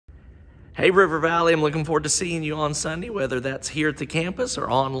Hey, River Valley, I'm looking forward to seeing you on Sunday, whether that's here at the campus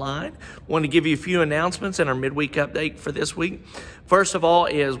or online. Want to give you a few announcements in our midweek update for this week. First of all,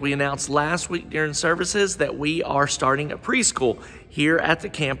 is we announced last week during services that we are starting a preschool here at the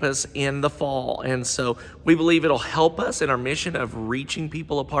campus in the fall. And so we believe it'll help us in our mission of reaching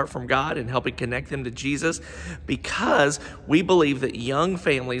people apart from God and helping connect them to Jesus, because we believe that young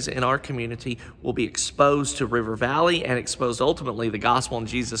families in our community will be exposed to River Valley and exposed ultimately the gospel in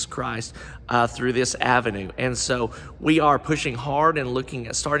Jesus Christ through this avenue. And so we are pushing hard and looking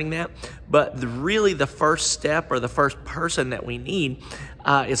at starting that. But really the first step, or the first person that we need,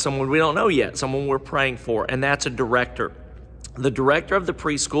 is someone we don't know yet, someone we're praying for, and that's a director. The director of the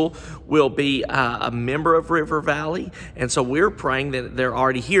preschool will be a member of River Valley, and so we're praying that they're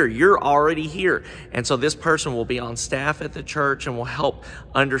already here. You're already here, and so this person will be on staff at the church and will help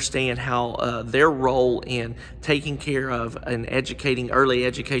understand how their role in taking care of and educating early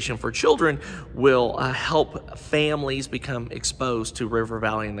education for children will help families become exposed to River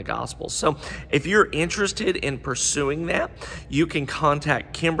Valley and the gospel. So if you're interested in pursuing that, you can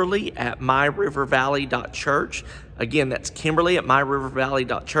contact Kimberly at myrivervalley.church. Again, that's Kimberly at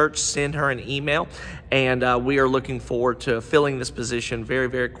myrivervalley.church. Send her an email, and we are looking forward to filling this position very,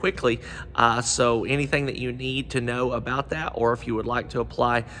 very quickly. So anything that you need to know about that, or if you would like to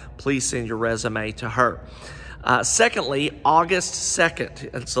apply, please send your resume to her. Secondly, August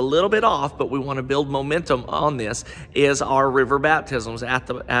 2nd, it's a little bit off, but we want to build momentum on this, is our river baptisms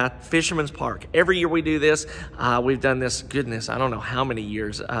at Fisherman's Park. Every year we do this. We've done this, goodness, I don't know how many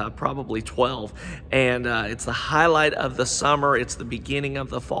years, probably 12. And it's the highlight of the summer. It's the beginning of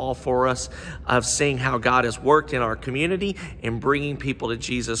the fall for us, of seeing how God has worked in our community and bringing people to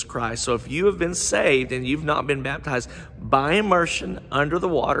Jesus Christ. So if you have been saved and you've not been baptized by immersion under the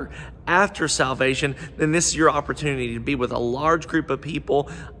water after salvation, then this is your opportunity to be with a large group of people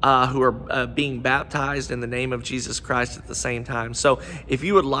who are being baptized in the name of Jesus Christ at the same time. So if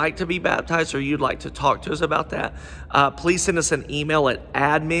you would like to be baptized, or you'd like to talk to us about that, please send us an email at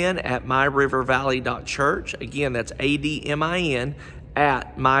admin@myrivervalley.church. Again, that's ADMIN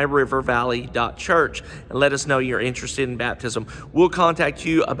at myrivervalley.church, and let us know you're interested in baptism. We'll contact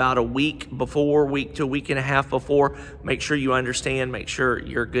you about a week before, week to a week and a half before. Make sure you understand, make sure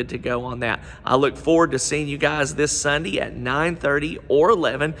you're good to go on that. I look forward to seeing you guys this Sunday at 9:30 or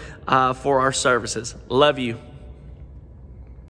 11 for our services. Love you.